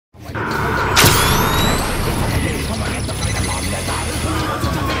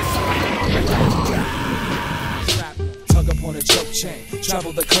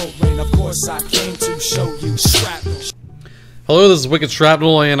travel the cold lane. Of course I came to show you shrapnel. Hello, this is Wicked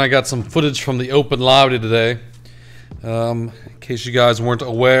Shrapnel, and I got some footage from the open lobby today. In case you guys weren't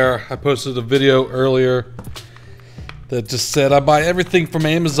aware, I posted a video earlier that just said I buy everything from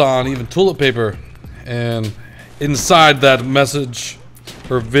Amazon, even toilet paper. And inside that message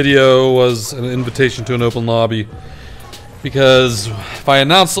or video was an invitation to an open lobby. Because if I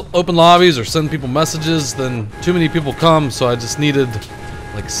announce open lobbies or send people messages, then too many people come, so I just needed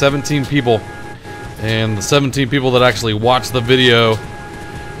like 17 people. And the 17 people that actually watched the video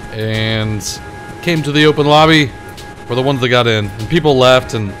and came to the open lobby were the ones that got in. And people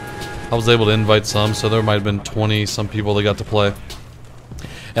left, and I was able to invite some, so there might have been 20 some people that got to play.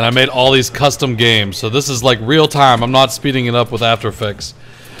 And I made all these custom games, so this is like real time. I'm not speeding it up with After Effects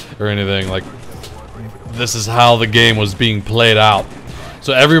or anything. Like, this is how the game was being played out.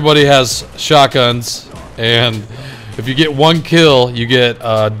 So everybody has shotguns, and if you get one kill, you get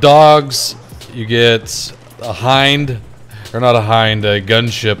dogs, you get a hind, or not a hind, a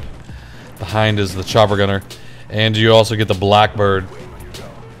gunship. The hind is the chopper gunner, and you also get the blackbird.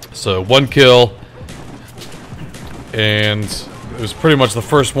 So one kill, and it was pretty much the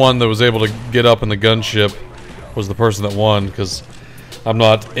first one that was able to get up in the gunship was the person that won, because I'm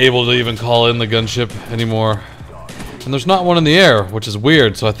not able to even call in the gunship anymore. And there's not one in the air, which is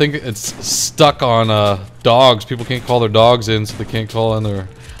weird, so I think it's stuck on dogs. People can't call their dogs in, so they can't call in their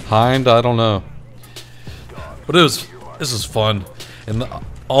hind. I don't know. But this was fun. And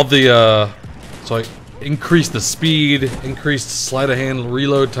so I increased the speed, increased sleight of hand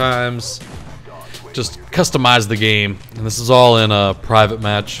reload times, just customized the game. And this is all in a private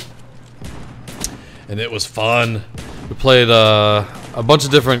match. And it was fun. We played a bunch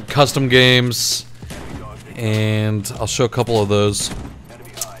of different custom games, and I'll show a couple of those.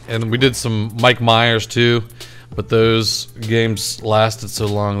 And we did some Mike Myers too, but those games lasted so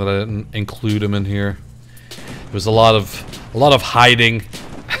long that I didn't include them in here. It was a lot of hiding.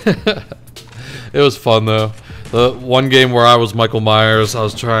 It was fun though. The one game where I was Michael Myers, I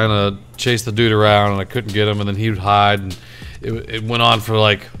was trying to chase the dude around and I couldn't get him, and then he would hide, and it went on for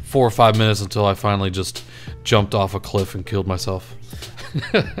like 4 or 5 minutes until I finally just jumped off a cliff and killed myself.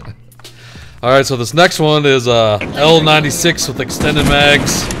 Alright, so this next one is L96 with extended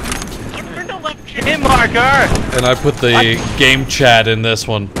mags. And I put the game chat in this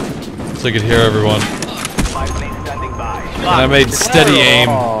one so you could hear everyone. And I made steady aim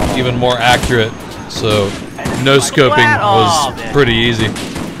even more accurate, so no scoping was pretty easy.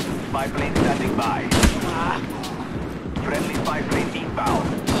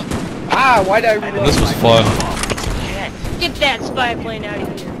 Ah, why'd I reload? This was fun. Get that spy plane out of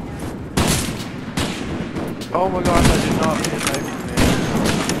here. Oh my gosh, I did not hit that.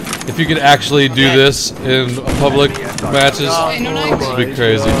 If you could actually do this in public matches, this would be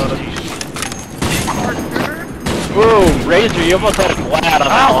crazy. Whoa, Razor, you almost had a glad on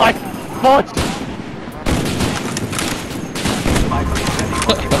that one. Oh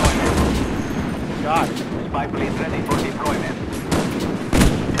God. Spy plane ready for deployment.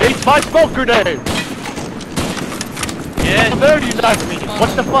 Hey, spy smoke grenade! Yeah. There you knocked me.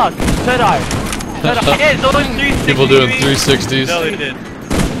 What the fuck? Said I. Yeah, it's only 360. People doing 360s. No, they did.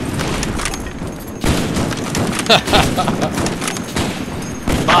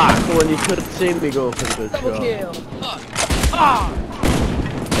 Fuck, when you could have seen me go for the good Double shot. kill.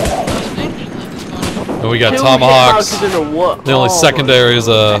 And we got Kill tomahawks. hit boxes in a what? The only Oh secondary is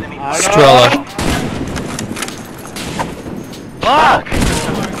my Strela. Fuck!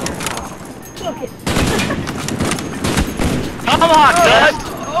 Come on, Dad!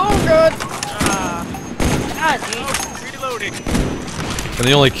 Oh god. God, Reloading. And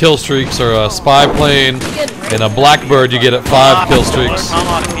the only kill streaks are a spy plane and a blackbird. You get at 5 kill streaks. Come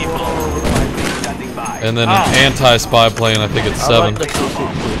on, people. And then an anti-spy plane, I think it's 7. I like the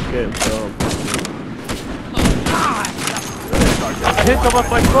 260 game, so. I hit them with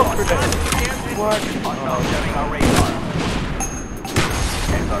my smoke grenade! What?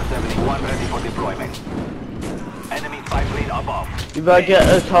 SR-71 ready for deployment. Enemy spy plane above. If I get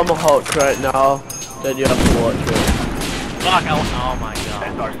a tomahawk right now, then you have to watch it. Fuck, oh my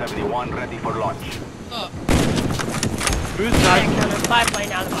god. SR-71 ready for launch. Who's not? spy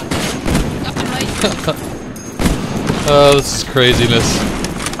plane out of the box. Oh, this is craziness.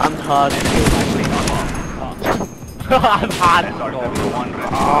 I'm hard. I'm hot. SR-71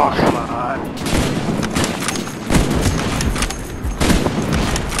 ready. Oh, come on.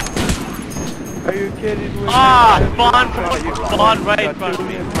 Are you kidding me? Spawn right in front of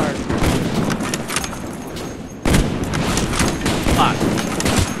me. Fuck.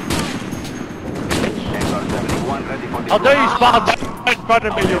 SR-71 ready for How dare you spawn? in front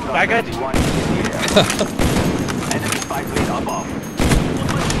of me, you faggot! Enemy spy plane above.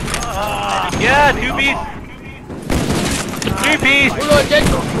 Yeah, 2-piece! 3-piece!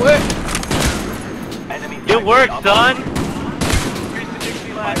 Enemy Good work, son!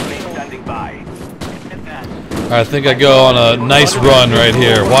 spy plane standing by. I think I go on a nice run right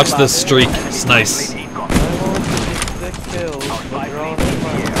here. Watch this streak. It's nice. I want 6 kills, but you're all in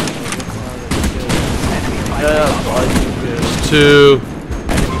 2,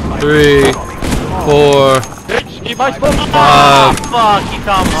 3, 4, Bitch, need my smoke! 5, Fuck, he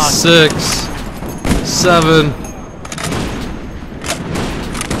tomahawked. 6, 7.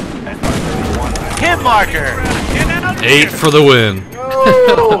 Hit marker! 8 for the win.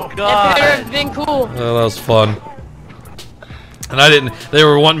 Oh, That better God! have been cool. Oh, that was fun. And I didn't. They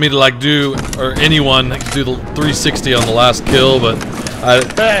were wanting me to like do, or anyone do the 360 on the last kill, but I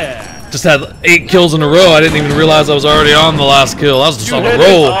just had 8 kills in a row. I didn't even realize I was already on the last kill. I was just on a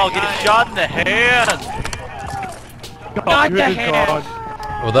roll. Oh, get shot in the hand! Not the hand.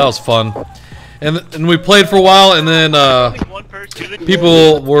 Well, that was fun. And we played for a while, and then One person.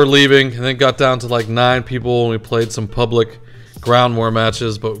 people were leaving, and then got down to like 9 people, and we played some public ground war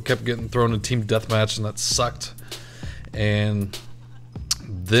matches, but we kept getting thrown in team deathmatch, and that sucked. And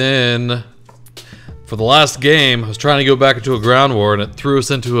then for the last game, I was trying to go back into a ground war, and it threw us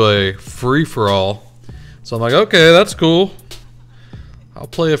into a free-for-all. So I'm like, okay, that's cool. I'll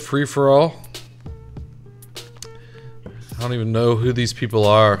play a free-for-all. I don't even know who these people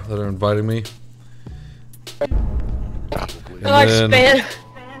are that are inviting me. They're like spam.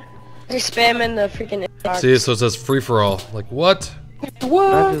 They're spamming the freaking inbox. See, so it says free-for-all. Like, what?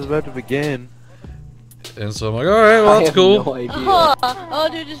 Match is about to begin. And so I'm like, alright, well, that's cool. Oh,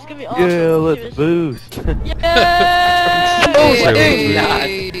 dude, this is gonna be awesome. Yeah, let's boost. Yay!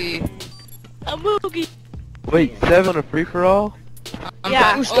 Hey. A moogie. Wait, 7 on a free for all?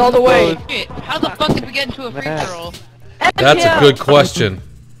 Yeah, boost all the way. How the fuck did we get into a free-for-all? That's a good question.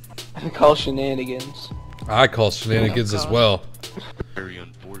 I call shenanigans. I call shenanigans as well. Very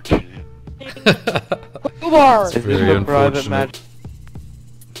unfortunate. Ubar. Is this very a private unfortunate. match?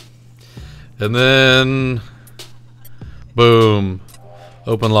 And then, boom,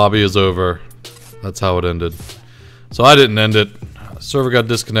 open lobby is over. That's how it ended. So I didn't end it. Server got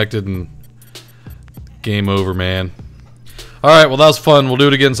disconnected and game over, man. All right, well, that was fun. We'll do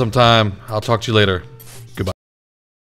it again sometime. I'll talk to you later.